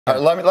All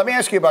right, let me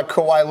ask you about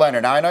Kawhi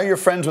Leonard. Now, I know you're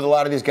friends with a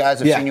lot of these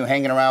guys. I've seen you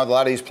hanging around with a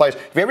lot of these players.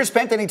 Have you ever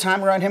spent any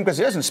time around him? Because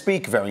he doesn't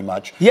speak very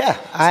much. Yeah,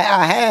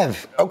 I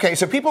have. Okay,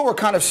 so people were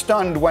kind of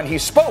stunned when he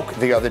spoke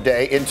the other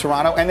day in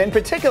Toronto, and then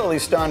particularly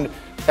stunned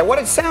at what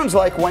it sounds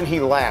like when he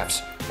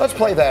laughs. Let's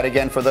play that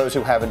again for those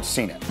who haven't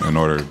seen it. In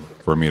order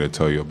for me to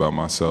tell you about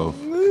myself,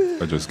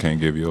 I just can't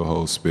give you a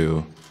whole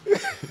spiel.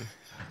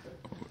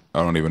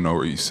 I don't even know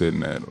where you're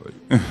sitting at.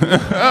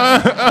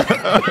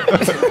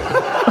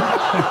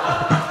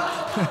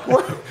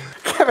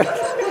 Kevin,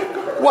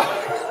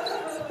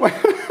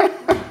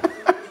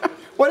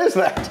 what is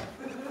that?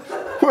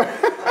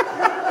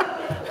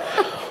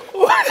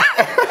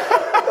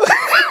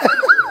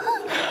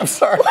 I'm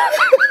sorry.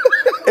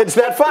 It's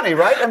that funny,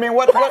 right? I mean,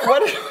 what? I'm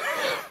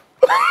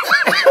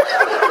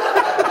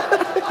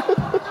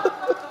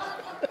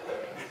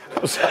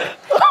sorry.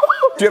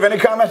 Do you have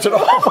any comments at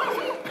all?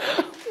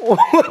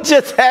 What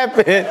just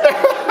happened?